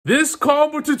This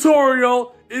combo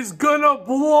tutorial is gonna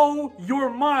blow your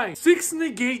mind. 6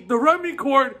 negate the Remy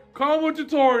chord combo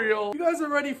tutorial. You guys are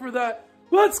ready for that?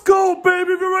 Let's go,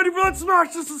 baby. If you're ready for it,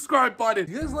 smash the subscribe button.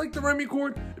 You guys like the Remy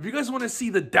chord? If you guys want to see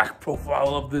the deck profile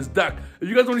of this deck, if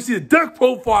you guys want to see the deck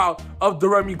profile of the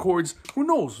Remy chords, who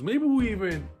knows? Maybe we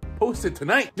even post it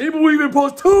tonight. Maybe we even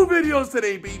post 2 videos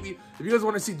today, baby. If you guys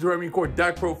want to see the Remy chord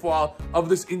deck profile of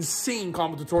this insane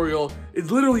combo tutorial, it's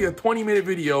literally a 20-minute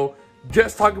video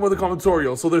just talking about the combo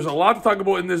tutorial. So there's a lot to talk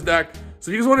about in this deck. So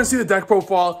if you guys want to see the deck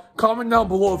profile, comment down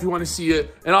below if you want to see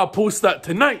it, and I'll post that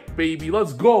tonight, baby.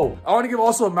 Let's go. I want to give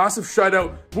also a massive shout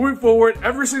out moving forward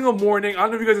every single morning. I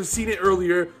don't know if you guys have seen it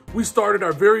earlier. We started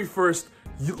our very first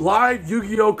live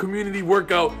Yu-Gi-Oh community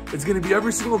workout. It's going to be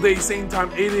every single day, same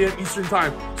time, 8 a.m. Eastern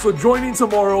time. So join in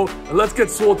tomorrow and let's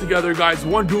get swole together, guys.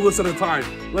 One duelist at a time.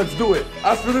 Let's do it.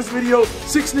 As for this video,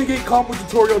 6 negate combo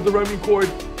tutorial of the Remy chord.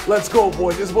 Let's go,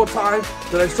 boys. It's about time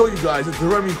that I show you guys that the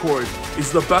Remy chord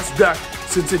is the best deck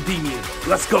since Endymion.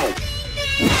 Let's go.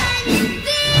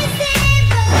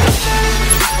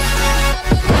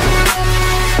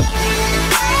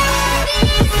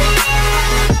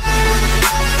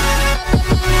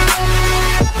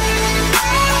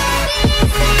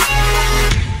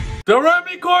 The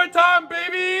Remy chord time,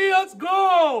 baby! Let's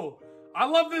go! I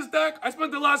love this deck. I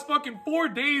spent the last fucking 4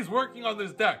 days working on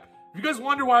this deck. If you guys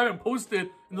wonder why I haven't posted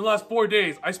in the last 4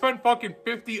 days, I spent fucking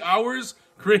 50 hours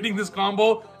creating this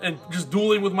combo and just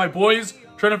dueling with my boys,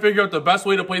 trying to figure out the best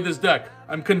way to play this deck.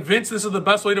 I'm convinced this is the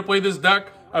best way to play this deck.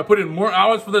 I put in more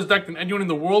hours for this deck than anyone in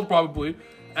the world, probably.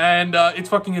 And it's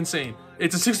fucking insane.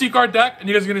 It's a 60 card deck, and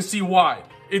you guys are gonna see why.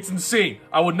 It's insane.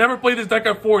 I would never play this deck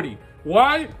at 40.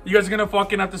 Why? You guys are gonna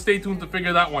fucking have to stay tuned to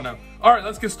figure that one out. Alright,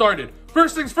 let's get started.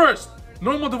 First things first,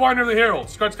 normal Diviner of the Herald.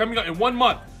 This card's coming out in 1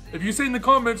 month. If you say in the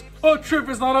comments, oh, Trif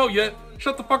is not out yet,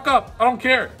 shut the fuck up. I don't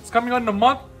care. It's coming out in a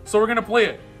month, so we're gonna play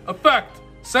it. Effect,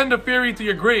 send a fairy to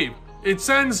your grave. It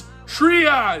sends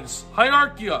Trias,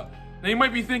 Hierarchia. Now you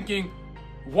might be thinking,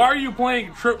 why are you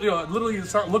playing Trif? Literally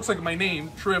it looks like my name,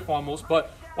 Trif almost,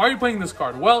 but why are you playing this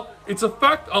card? Well, its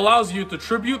effect allows you to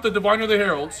tribute the Diviner of the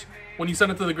Heralds when you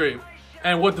send it to the grave.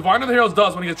 And what Diviner of the Heralds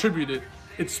does when it gets tributed,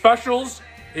 it specials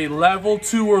a level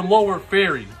 2 or lower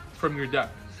fairy from your deck.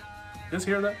 Just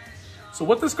hear that? So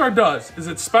what this card does is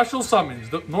it special summons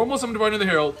the normal summon Diviner of the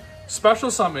Herald,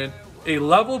 special summon a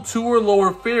level 2 or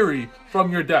lower fairy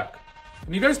from your deck.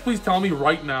 Can you guys please tell me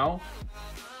right now,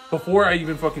 before I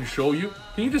even fucking show you,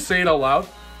 can you just say it out loud?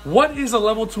 What is a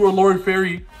level 2 or lower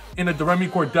fairy in a Remy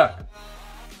chord deck?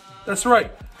 That's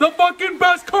right, the fucking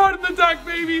best card in the deck,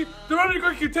 baby! The Remy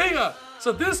chord Kuteya!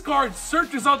 So this card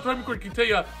searches out the Remy chord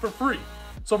Kuteya for free.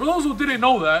 So for those who didn't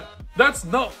know that, that's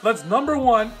number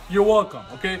 1, you're welcome,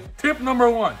 okay? Tip number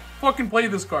 1, fucking play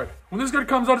this card. When this card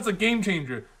comes out, it's a game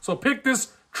changer. So pick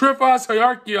this Trifas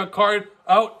Hierarchia card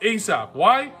out ASAP.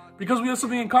 Why? Because we have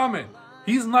something in common.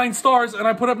 He's 9 stars and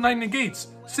I put up 9 negates.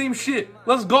 Same shit.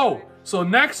 Let's go. So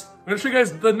next, I'm gonna show you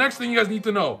guys the next thing you guys need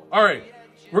to know. Alright,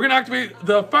 we're gonna activate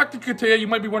the effect of Kuteya. You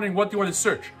might be wondering what you want to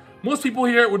search. Most people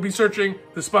here would be searching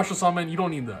the special summon. You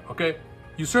don't need that, okay?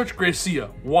 You search Gracia.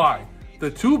 Why? The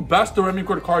 2 best Remy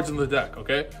chord cards in the deck,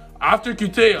 okay? After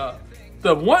Kuteya,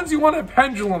 the ones you want to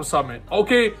pendulum summon,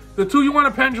 okay? The 2 you want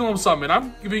to pendulum summon.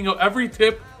 I'm giving you every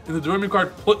tip in the Remy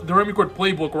chord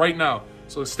playbook right now.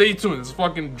 So stay tuned. It's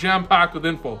fucking jam-packed with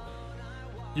info.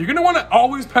 You're gonna want to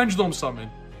always pendulum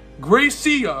summon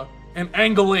Gracia and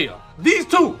Angalea. These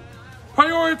 2.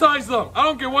 Prioritize them. I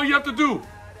don't care what you have to do.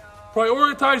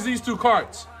 Prioritize these 2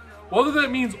 cards. Whether that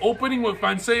means opening with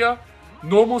Fansea,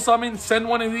 normal summon, send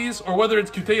one of these, or whether it's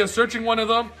Kuteya searching one of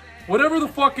them, whatever the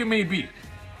fuck it may be,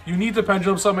 you need to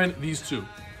pendulum summon these 2,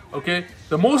 okay?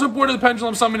 The most important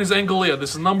pendulum summon is Angalea.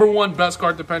 This is number 1 best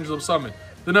card to pendulum summon.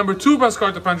 The number 2 best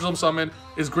card to pendulum summon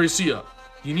is Gracia.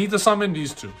 You need to summon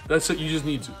these 2. That's it, you just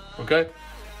need to, okay?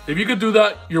 If you could do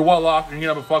that, you're well off, and you're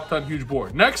gonna have a fuck ton huge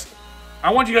board. Next,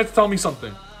 I want you guys to tell me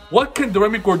something. What can the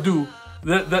Remy chord do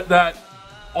that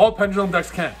all pendulum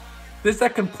decks can? This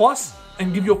deck can plus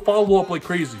and give you a follow-up like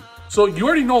crazy. So you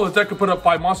already know that deck can put up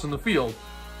 5 monsters in the field,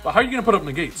 but how are you gonna put up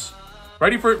negates?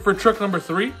 Ready for trick number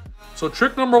 3? So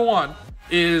trick number 1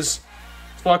 is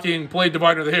fucking play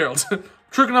Diviner of the Herald.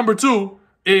 Trick number 2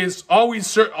 is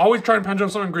always try and pendulum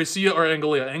summon Gracia or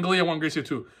Angalea. Angalea 1, Gracia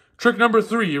 2. Trick number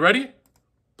 3, you ready?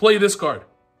 Play this card.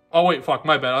 Oh wait, fuck,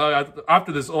 my bad.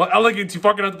 After this, Elegance, you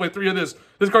fucking have to play 3 of this.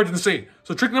 This card's insane.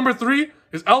 So trick number 3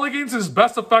 is Elegance's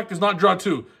best effect is not draw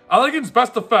 2. Elegance's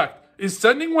best effect is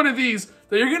sending one of these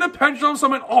that you're gonna pendulum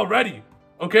summon already,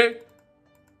 okay?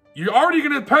 You're already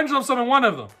gonna pendulum summon one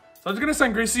of them. So I'm just gonna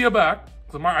send Gracia back,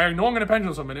 because I know I'm gonna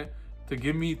pendulum summon it, to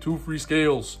give me 2 free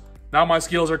scales. Now my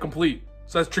scales are complete.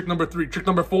 So that's trick number 3. Trick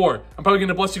number 4. I'm probably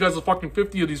gonna bless you guys with fucking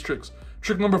 50 of these tricks.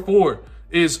 Trick number 4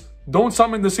 is don't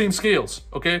summon the same scales,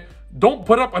 okay? Don't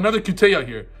put up another Kuteya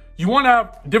here. You wanna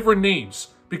have different names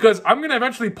because I'm gonna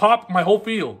eventually pop my whole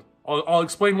field. I'll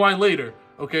explain why later,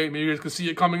 okay? Maybe you guys can see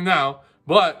it coming now,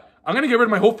 but I'm gonna get rid of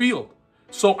my whole field.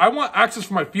 So I want access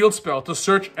for my field spell to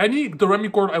search any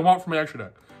Doremi chord I want for my extra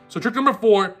deck. So trick number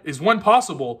 4 is when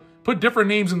possible, put different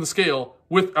names in the scale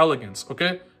with elegance,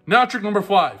 okay? Now trick number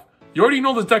 5. You already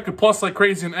know this deck could plus like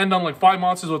crazy and end on like 5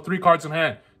 monsters with 3 cards in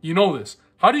hand. You know this.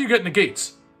 How do you get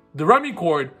negates? The Remy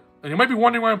chord, and you might be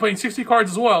wondering why I'm playing 60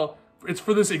 cards as well, it's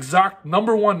for this exact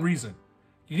number 1 reason.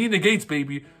 You need negates,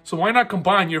 baby. So why not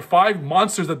combine your 5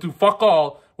 monsters that do fuck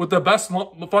all with the best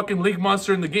fucking league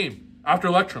monster in the game after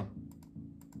Electrum?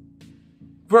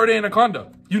 Verde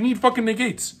Anaconda. You need fucking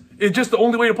negates. It's just the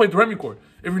only way to play Doremi chord.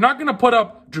 If you're not gonna put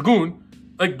up Dragoon,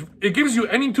 like it gives you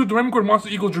any 2 Doremi chord monster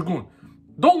equals Dragoon.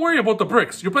 Don't worry about the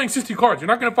bricks. You're playing 60 cards. You're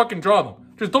not gonna fucking draw them.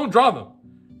 Just don't draw them.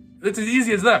 It's as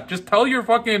easy as that. Just tell your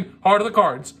fucking heart of the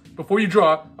cards before you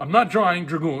draw, I'm not drawing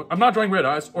Dragoon, I'm not drawing Red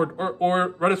Eyes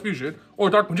or Red Eyes Fusion or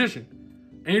Dark Magician.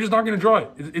 And you're just not gonna draw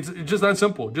it. It's just that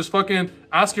simple. Just fucking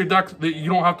ask your deck that you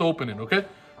don't have to open it, okay?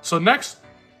 So next,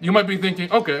 you might be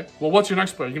thinking, okay, well, what's your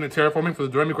next play? You're gonna terraforming for the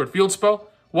Doremi chord field spell?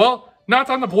 Well, now it's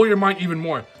time to blow your mind even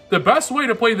more. The best way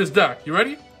to play this deck, you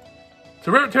ready?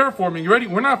 Terraforming, you ready?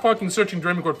 We're not fucking searching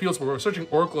Doremi chord field spell, we're searching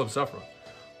Oracle of Zephyra.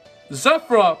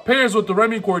 Zephyra pairs with the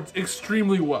Doremi chords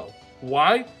extremely well.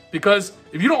 Why? Because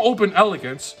if you don't open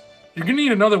Elegance, you're gonna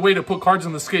need another way to put cards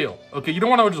on the scale. Okay, you don't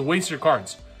want to just waste your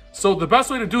cards. So the best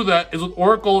way to do that is with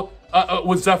Oracle,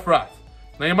 with Zephyrath.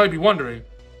 Now you might be wondering,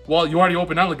 well, you already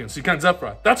opened Elegance, so you can't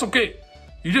Zephyrath. That's okay.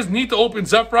 You just need to open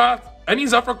Zephyrath, any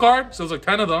Zephyr card, so there's like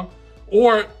 10 of them,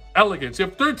 or Elegance. You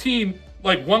have 13,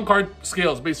 like, 1-card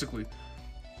scales, basically.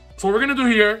 So what we're gonna do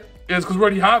here is, because we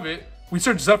already have it, we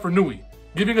search Zephyr Nui,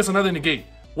 giving us another negate.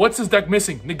 What's this deck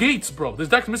missing? Negates, bro. This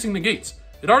deck's missing negates.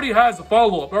 It already has a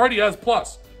follow-up. It already has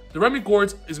plus. The Doremi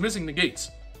chords is missing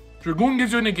negates. Dragoon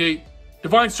gives you a negate.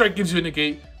 Divine Strike gives you a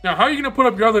negate. Now, how are you going to put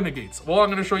up your other negates? Well, I'm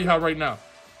going to show you how right now.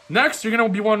 Next, you're going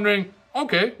to be wondering,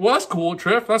 okay, well, that's cool,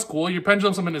 Trif. That's cool. Your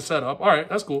Pendulum Summon is set up. All right,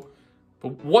 that's cool.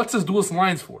 But what's this Duelist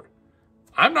Alliance for?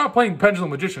 I'm not playing Pendulum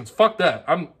Magicians. Fuck that.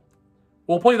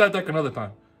 We'll play that deck another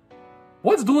time.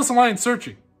 What's Duelist Alliance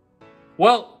searching?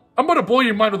 Well, I'm going to blow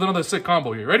your mind with another sick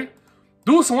combo here. Ready?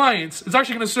 Duelist Alliance is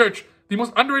actually going to search the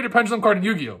most underrated pendulum card in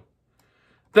Yu-Gi-Oh!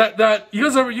 That you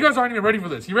guys aren't even ready for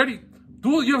this. You ready?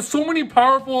 You have so many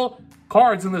powerful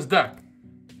cards in this deck.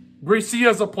 Gracia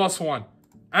is a +1.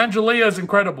 Angelea is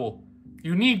incredible.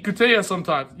 You need Kuteya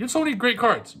sometimes. You have so many great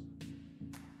cards.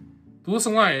 Duelist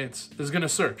Alliance is going to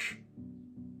search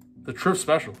the Trif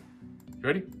special. You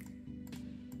ready?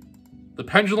 The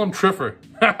Pendulum Triffer.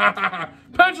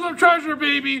 Pendulum Treasure,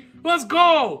 baby! Let's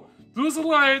go! Duelist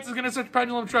Alliance is going to search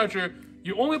Pendulum Treasure.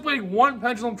 You're only playing 1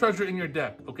 Pendulum Treasure in your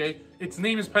deck, okay? Its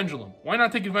name is Pendulum. Why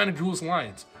not take advantage of Duelist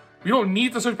Alliance? We don't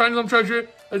need to search Pendulum Treasure.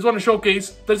 I just want to showcase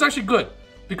that it's actually good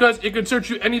because it can search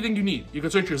you anything you need. You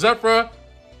can search your Zephyra,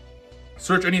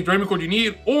 search any Doremi chord you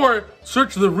need, or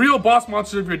search the real boss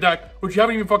monsters of your deck, which you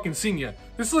haven't even fucking seen yet.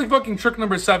 This is like fucking trick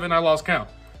number 7, I lost count.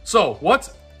 So,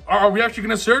 what are we actually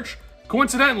going to search?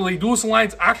 Coincidentally, Duelist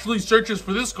Alliance actually searches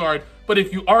for this card, but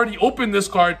if you already open this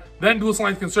card, then Duelist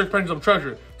Alliance can search Pendulum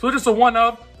Treasure. So just a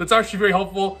one-of that's actually very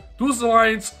helpful. Duelist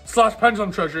Alliance /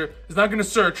 Pendulum Treasure is not going to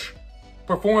search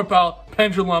Performapal,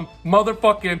 Pendulum,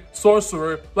 motherfucking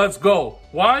Sorcerer. Let's go.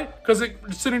 Why? Because it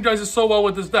synergizes so well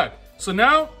with this deck. So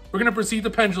now, we're going to proceed to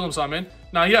Pendulum Summon.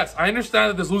 Now, yes, I understand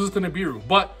that this loses to Nibiru,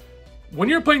 but when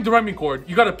you're playing Doremi chord,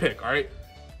 you got to pick, alright?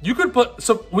 You could put,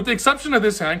 so with the exception of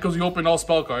this hand, because you opened all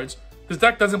spell cards, this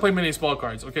deck doesn't play many spell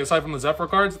cards, okay, aside from the Zephyr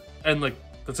cards, and like,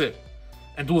 that's it.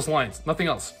 And Duelist Alliance, nothing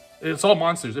else. It's all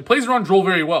monsters. It plays around Droll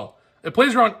very well. It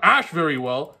plays around Ash very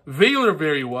well, Veiler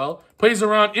very well, plays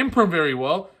around Imprim very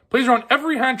well, plays around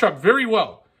every hand trap very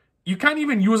well. You can't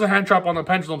even use a hand trap on the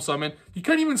Pendulum Summon. You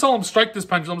can't even tell him strike this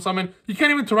Pendulum Summon. You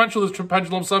can't even torrential this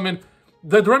Pendulum Summon.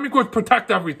 The Doremi chords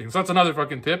protect everything, so that's another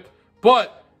fucking tip.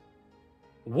 But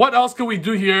what else can we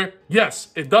do here? Yes,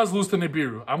 it does lose to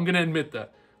Nibiru. I'm going to admit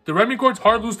that. The Doremi chords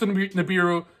hard lose to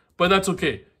Nibiru, but that's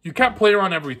okay. You can't play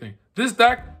around everything. This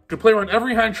deck could play around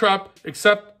every hand trap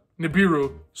except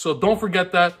Nibiru, so don't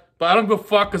forget that. But I don't give a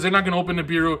fuck because they're not going to open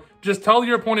Nibiru. Just tell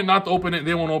your opponent not to open it,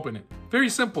 they won't open it. Very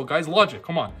simple, guys. Logic.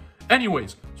 Come on.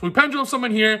 Anyways, so we Pendulum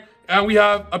Summon here, and we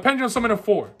have a Pendulum Summon of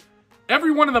 4.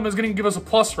 Every one of them is going to give us a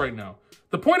plus right now.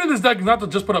 The point of this deck is not to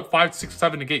just put up 5, 6,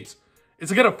 7 negates. It's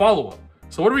to get a follow-up.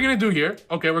 So what are we going to do here?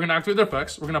 Okay, we're going to activate their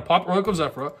effects. We're going to pop Oracle of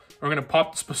Zephyra. We're going to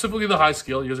pop specifically the high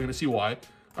scale. You guys are going to see why.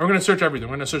 And we're going to search everything.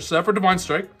 We're going to search Zephyr Divine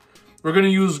Strike. We're going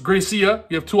to use Gracia.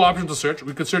 You have two options to search.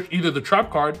 We could search either the Trap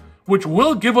card, which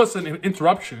will give us an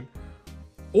interruption,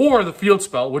 or the Field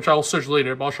Spell, which I will search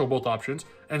later, but I'll show both options.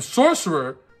 And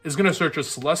Sorcerer is going to search a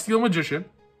Celestial Magician,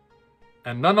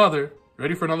 and none other.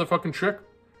 Ready for another fucking trick?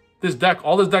 This deck,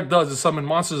 all this deck does is summon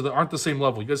monsters that aren't the same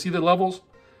level. You guys see the levels?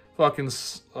 Fucking,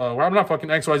 I'm not fucking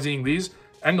XYZing these.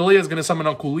 Angalea is going to summon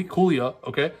on Kulia,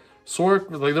 okay?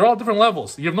 Sork, like, they're all different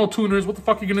levels. You have no tuners. What the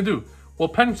fuck are you going to do? Well,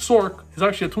 Pen Sork is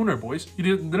actually a tuner, boys.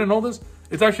 You didn't know this?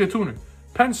 It's actually a tuner.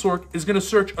 Pen Sork is going to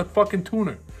search a fucking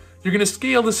tuner. You're going to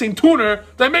scale the same tuner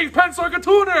that makes Pen Sork a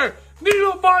tuner!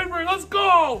 Needle Fiber, let's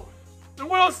go! And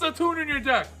what else is a tuner in your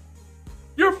deck?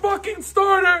 Your fucking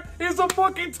starter is a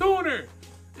fucking tuner!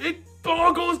 It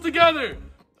all goes together.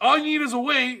 All you need is a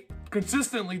way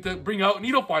consistently to bring out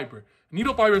Needle Fiber.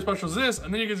 Needle Fiber special is this,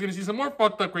 and then you're guys gonna see some more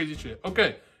fucked up crazy shit.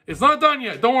 Okay, it's not done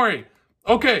yet, don't worry.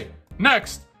 Okay,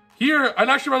 next. Here, I'd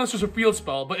actually rather search a Field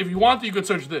Spell, but if you want to, you could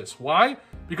search this. Why?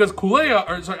 Because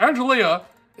Angalea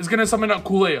is gonna summon out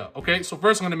Kulea. Okay, so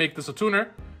first I'm gonna make this a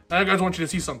tuner. Now I guys want you to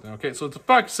see something. Okay, so its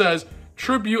effect says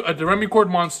tribute a Doremichord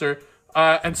monster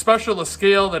and special a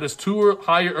scale that is 2 or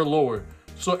higher or lower.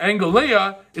 So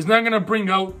Angalea is now gonna bring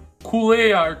out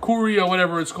Kulea or Kuria,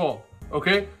 whatever it's called.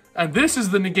 Okay, and this is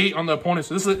the negate on the opponent.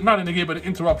 So this is not a negate, but an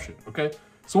interruption. Okay,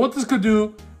 so what this could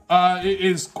do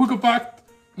is quick effect.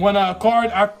 When a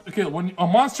card when a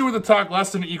monster with attack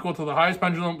less than or equal to the highest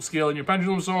pendulum scale in your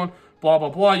pendulum zone, blah blah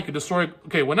blah, you can destroy it.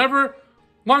 Okay, whenever.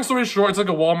 Long story short, it's like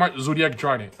a Walmart Zodiac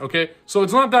Trident. Okay, so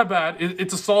it's not that bad.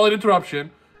 It's a solid interruption,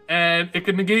 and it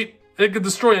can negate. It could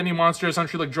destroy any monster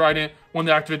essentially like Trident when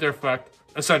they activate their effect.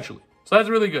 Essentially, so that's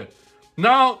really good.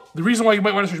 Now, the reason why you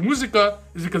might want to search Musica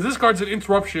is because this card's an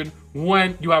interruption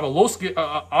when you have a low scale,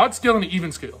 odd scale, and an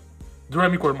even scale.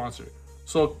 Doremichord monster.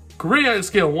 So Korea is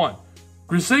scale 1.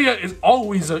 Gracia is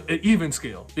always an even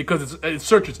scale because it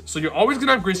searches it. So you're always going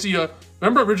to have Gracia.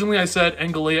 Remember originally I said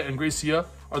Angalea and Gracia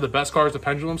are the best cards to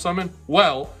pendulum summon?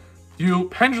 Well, you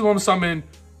pendulum summon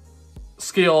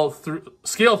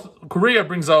Korea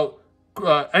brings out,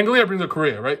 Angalea brings out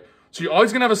Korea, right? So you're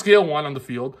always going to have a scale 1 on the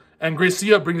field, and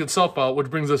Gracia brings itself out, which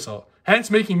brings this out.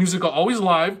 Hence making Musica always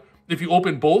live if you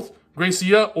open both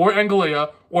Gracia or Angalea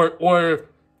or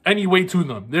any way to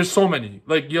them. There's so many.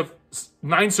 Like, you have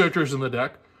 9 searchers in the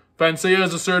deck. Fansea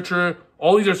is a searcher.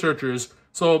 All these are searchers.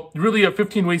 So you really have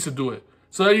 15 ways to do it.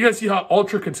 So you guys see how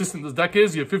ultra consistent this deck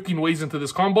is. You have 15 ways into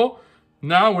this combo.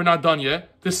 Now we're not done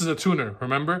yet. This is a tuner,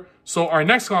 remember? So our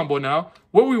next combo now,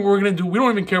 what we're going to do, we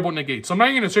don't even care about negate. So I'm not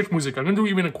even going to search music. I'm going to do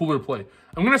even a cooler play.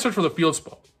 I'm going to search for the Field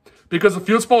Spell. Because the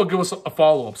Field Spell will give us a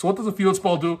follow-up. So what does the Field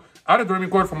Spell do? Add a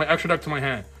Doremichord from my extra deck to my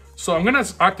hand. So I'm going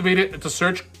to activate it to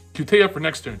search Kutea for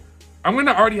next turn. I'm going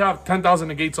to already have 10,000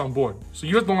 negates on board. So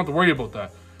you guys don't have to worry about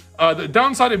that. The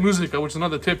downside of Musica, which is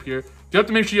another tip here, you have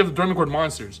to make sure you have the Doremichord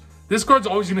monsters. This card's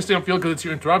always going to stay on field because it's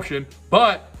your interruption,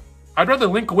 but I'd rather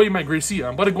link away my Gracia.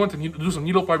 I'm about to go into do some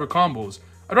Needle Fiber combos.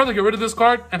 I'd rather get rid of this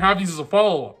card and have these as a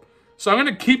follow-up. So I'm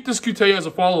going to keep this Kutea as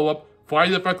a follow-up via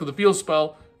the effect of the Field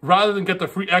Spell, rather than get the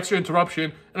free extra interruption,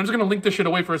 and I'm just going to link this shit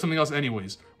away for something else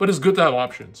anyways. But it's good to have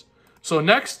options. So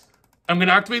next, I'm going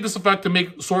to activate this effect to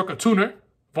make Sork a tuner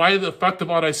via the effect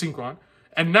of Odd Eye Synchron,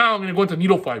 and now I'm going to go into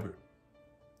Needle Fiber.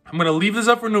 I'm going to leave this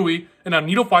up for Nui, and have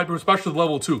Needle Fiber special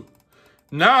level 2.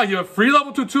 Now you have free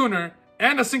level 2 tuner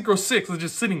and a Synchro 6 that's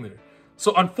just sitting there.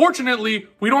 So unfortunately,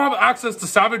 we don't have access to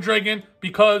Savage Dragon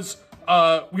because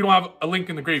we don't have a link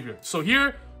in the graveyard. So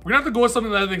here, we're going to have to go with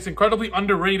something that I think is incredibly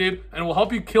underrated and will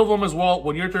help you kill them as well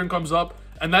when your turn comes up.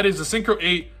 And that is the Synchro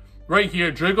 8 right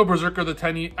here, Draco Berserker the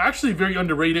Tenny. Actually very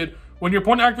underrated. When your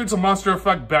opponent activates a monster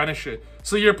effect, banish it.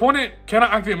 So your opponent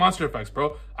cannot activate monster effects,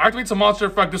 bro. Activates a monster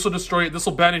effect, this will destroy it, this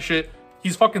will banish it.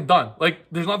 He's fucking done. Like,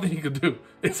 there's nothing he could do.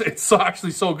 It's so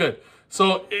actually so good.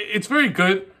 So it's very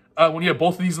good when you have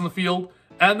both of these in the field.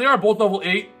 And they are both level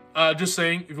 8. Just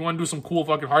saying, if you want to do some cool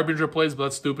fucking Harbinger plays, but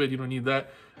that's stupid, you don't need that.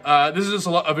 This is just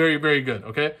a very, very good,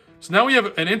 okay? So now we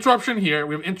have an interruption here,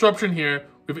 we have interruption here,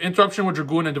 we have interruption with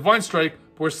Dragoon and Divine Strike,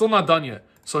 but we're still not done yet.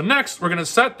 So next, we're going to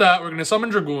set that, we're going to summon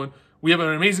Dragoon, we have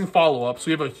an amazing follow-up, so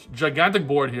we have a gigantic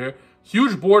board here,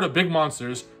 huge board of big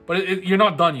monsters, but you're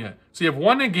not done yet. So you have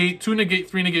 1 negate, 2 negate,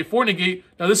 3 negate, 4 negate,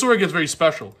 now this is where it gets very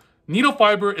special. Needle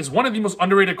Fiber is one of the most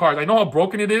underrated cards. I know how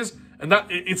broken it is, and that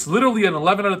it's literally an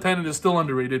 11 out of 10 and it's still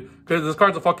underrated because this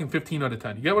card's a fucking 15 out of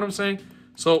 10. You get what I'm saying?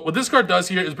 So what this card does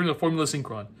here is bring a Formula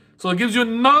Synchron. So it gives you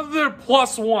another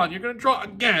 +1. You're going to draw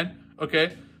again,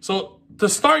 okay? So to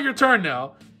start your turn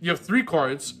now, you have 3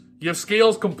 cards. You have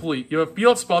Scales complete. You have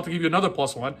Field Spell to give you another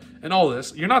 +1 and all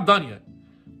this. You're not done yet.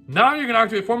 Now you're going to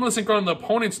activate Formula Synchron on the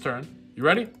opponent's turn. You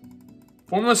ready?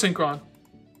 Formula Synchron.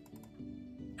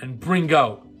 and bring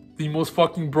out the most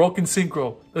fucking broken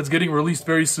synchro that's getting released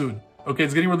very soon. Okay,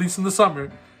 it's getting released in the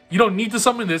summer. You don't need to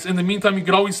summon this. In the meantime, you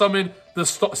could always summon the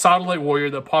Satellite Warrior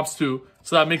that pops 2,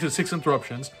 so that makes it 6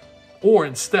 interruptions. Or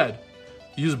instead,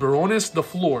 use Baroness the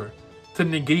Floor to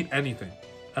negate anything.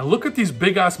 And look at these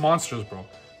big-ass monsters, bro.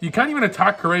 You can't even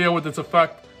attack Correa with its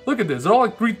effect. Look at this. They're all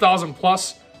like 3,000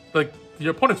 plus. Like,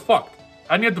 your opponent's fucked.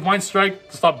 And you have Divine Strike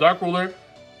to stop Dark Ruler.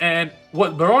 And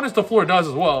what Baroness the Floor does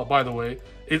as well, by the way,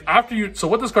 is after you... So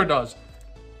what this card does,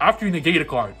 after you negate a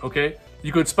card, okay,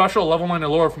 you could special level 9 or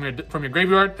lower from your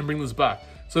graveyard and bring this back.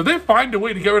 So if they find a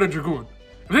way to get rid of Dragoon,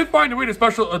 if they find a way to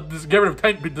special get rid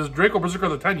of this Draco Berserker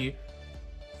the Tenyi,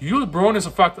 you use Baroness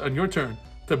effect on your turn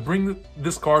to bring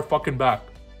this card fucking back.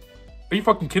 Are you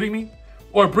fucking kidding me?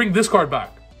 Or bring this card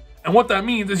back. And what that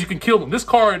means is you can kill them. This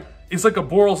card is like a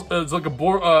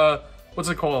what's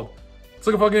it called? It's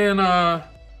like a fucking,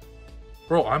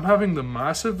 bro, I'm having the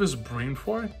massivest brain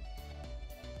fart.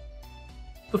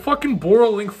 The fucking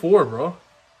Boral Link 4, bro.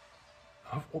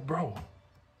 Oh, bro.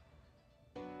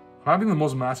 I'm having the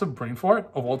most massive brain fart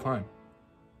of all time.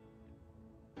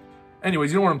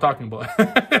 Anyways, you know what I'm talking about.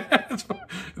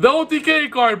 The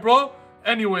OTK card, bro.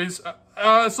 Anyways,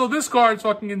 so this card's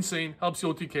fucking insane. Helps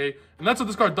you OTK. And that's what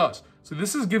this card does. So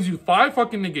this gives you 5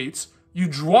 fucking negates. You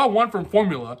draw 1 from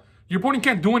formula. Your opponent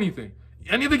can't do anything.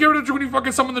 And if they get rid of Dragoon, you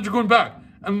fucking summon the Dragoon back.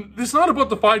 And it's not about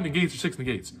the 5 negates or 6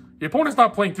 negates. Your opponent's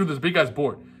not playing through this big ass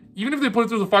board. Even if they play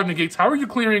through the 5 negates, how are you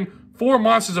clearing 4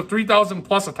 monsters of 3,000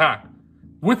 plus attack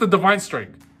with a Divine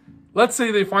Strike? Let's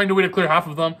say they find a way to clear half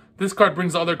of them. This card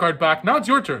brings the other card back. Now it's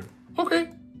your turn. Okay.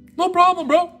 No problem,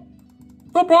 bro.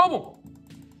 No problem.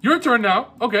 Your turn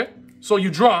now. Okay. So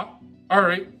you draw.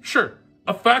 Alright. Sure.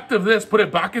 Effect of this, put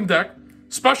it back in deck.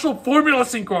 Special Formula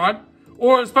Synchron.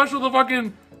 Or special the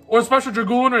fucking... Or special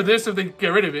Dragoon or this if they get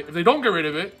rid of it. If they don't get rid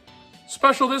of it,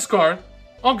 special this card.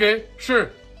 Okay.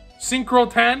 Sure. Synchro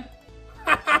 10.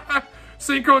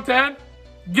 Synchro 10.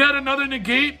 Get another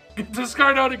negate. Get this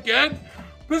card out again.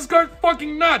 This card's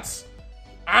fucking nuts.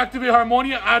 Activate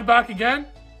Harmonia, add back again.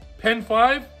 Pen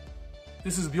 5.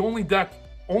 This is the only deck,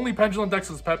 only Pendulum deck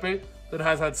since Pepe that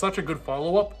has had such a good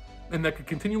follow-up and that could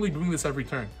continually doing this every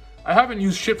turn. I haven't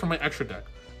used shit from my extra deck.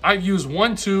 I've used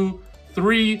 1, 2,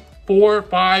 3, 4,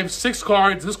 5, 6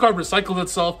 cards. This card recycled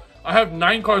itself. I have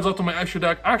 9 cards left on my extra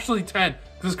deck. Actually 10,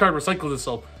 because this card recycled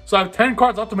itself. So I have 10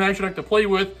 cards left on my extra deck to play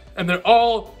with, and they're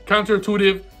all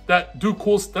counterintuitive that do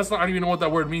cool. That's not, I don't even know what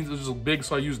that word means. It's just big,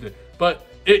 so I used it. But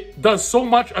it does so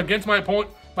much against my opponent.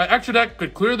 My extra deck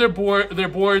could clear their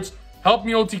boards, help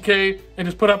me OTK, and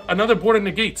just put up another board of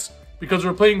negates because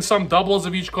we're playing some doubles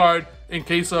of each card in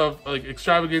case of like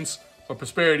extravagance or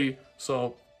prosperity.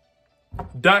 So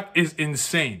deck is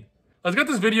insane. Let's get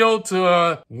this video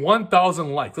to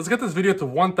 1,000 likes. Let's get this video to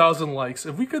 1,000 likes.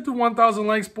 If we could do 1,000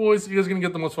 likes, boys, you guys are gonna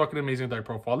get the most fucking amazing deck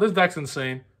profile. This deck's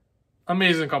insane.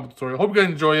 Amazing combo tutorial. Hope you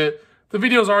guys enjoy it. The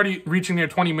video is already reaching near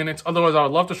 20 minutes. Otherwise, I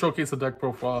would love to showcase the deck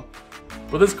profile.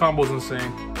 But this combo is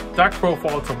insane. Deck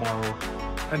profile tomorrow.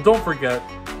 And don't forget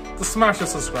to smash the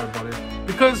subscribe button.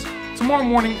 Because tomorrow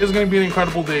morning is going to be an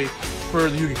incredible day for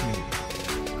the Yu-Gi community.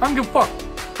 I don't give a fuck.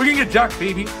 We're going to get jacked,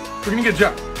 baby. We're going to get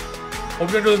jacked.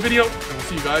 Hope you enjoyed the video. And we'll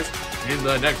see you guys in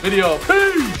the next video.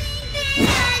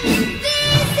 Peace!